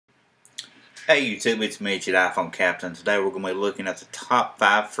Hey YouTube, it's Mitch at iPhone Captain. Today we're going to be looking at the top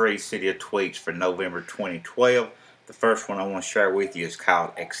 5 free Cydia tweaks for November 2012. The first one I want to share with you is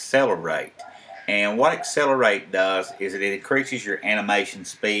called Accelerate. And what Accelerate does is it increases your animation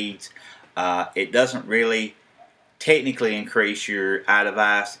speeds. It doesn't really technically increase your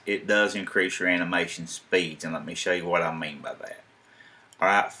iDevice. It does increase your animation speeds. And let me show you what I mean by that.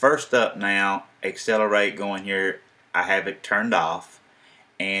 Alright, first up now, Accelerate going here. I have it turned off.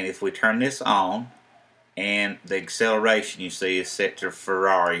 And if we turn this on, and the acceleration you see is set to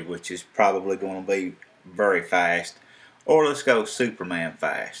Ferrari, which is probably going to be very fast, or let's go Superman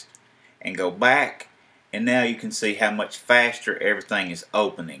fast, and go back, and now you can see how much faster everything is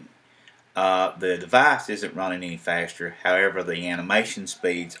opening. The device isn't running any faster, however the animation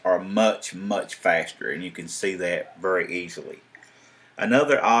speeds are much faster, and you can see that very easily.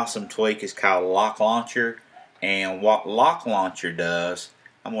 Another awesome tweak is called Lock Launcher, and what Lock Launcher does,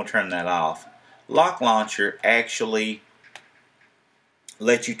 I'm going to turn that off. Lock Launcher actually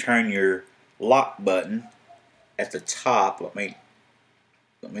lets you turn your lock button at the top. Let me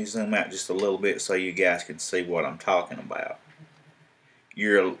zoom out just a little bit so you guys can see what I'm talking about.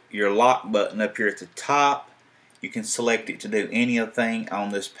 Your lock button up here at the top, you can select it to do anything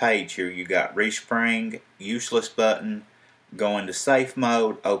on this page here. You got respring, useless button, go into safe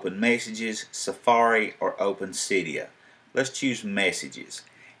mode, open messages, Safari, or open Cydia. Let's choose messages.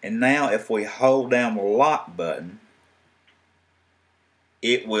 And now if we hold down the lock button,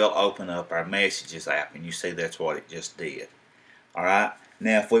 it will open up our messages app, and you see that's what it just did. Alright,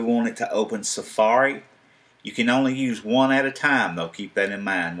 now if we want it to open Safari, you can only use one at a time though, keep that in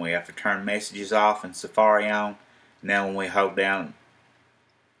mind. We have to turn messages off and Safari on. Now when we hold down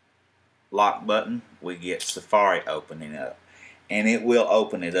lock button, we get Safari opening up. And it will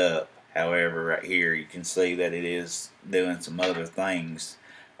open it up. However, right here you can see that it is doing some other things.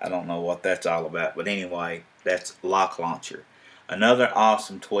 I don't know what that's all about, but anyway, that's Lock Launcher. Another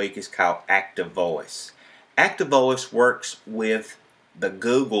awesome tweak is called Active Voice. Active Voice works with the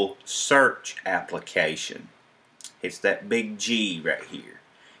Google search application. It's that big G right here.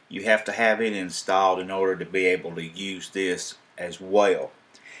 You have to have it installed in order to be able to use this as well.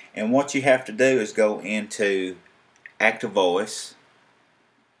 And what you have to do is go into Active Voice,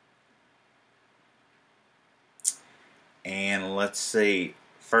 and let's see.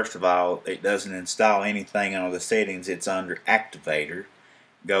 First of all, it doesn't install anything under the settings. It's under Activator.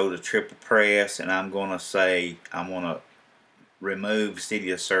 Go to triple press, and I'm going to say I'm going to remove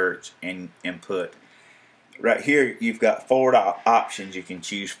Cydia search and put right here. You've got 4 options you can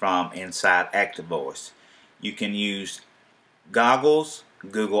choose from inside Active Voice. You can use Goggles,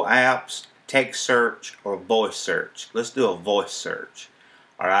 Google Apps, Text Search, or Voice Search. Let's do a Voice Search.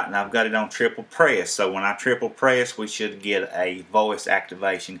 Alright, and I've got it on triple press, so when I triple press we should get a voice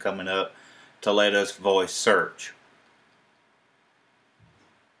activation coming up to let us voice search.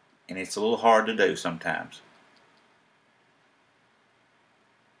 And it's a little hard to do sometimes.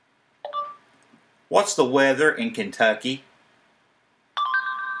 What's the weather in Kentucky?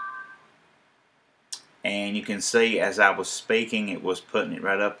 And you can see as I was speaking it was putting it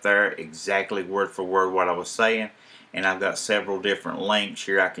right up there, exactly word for word what I was saying. And I've got several different links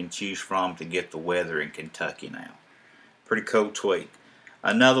here I can choose from to get the weather in Kentucky now. Pretty cool tweak.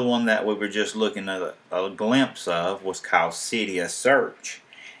 Another one that we were just looking at a glimpse of was called Cydia Search.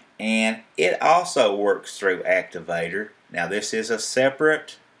 And it also works through Activator. Now this is a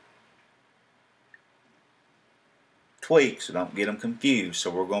separate tweak, so don't get them confused. So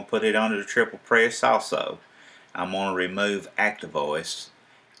we're going to put it under the triple press also. I'm going to remove Active Voice,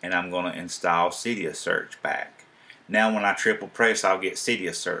 and I'm going to install Cydia Search back. Now when I triple press, I'll get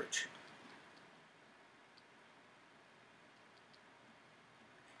Cydia Search.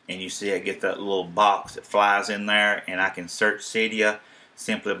 And you see I get that little box that flies in there, and I can search Cydia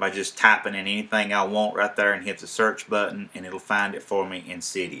simply by just typing in anything I want right there and hit the search button, and it'll find it for me in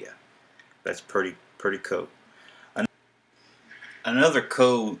Cydia. That's pretty cool. Another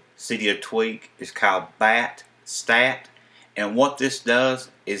cool Cydia tweak is called Bat Stat. And what this does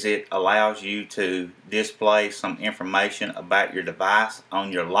is it allows you to display some information about your device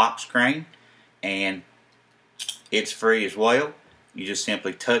on your lock screen, and it's free as well. You just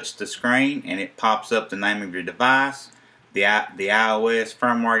simply touch the screen and it pops up the name of your device, the iOS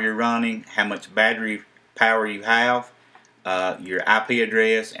firmware you're running, how much battery power you have, your IP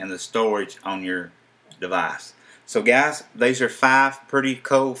address, and the storage on your device. So guys, these are 5 pretty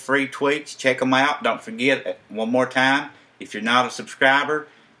cool free tweaks. Check them out. Don't forget, one more time, if you're not a subscriber,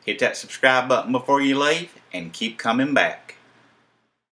 hit that subscribe button before you leave and keep coming back.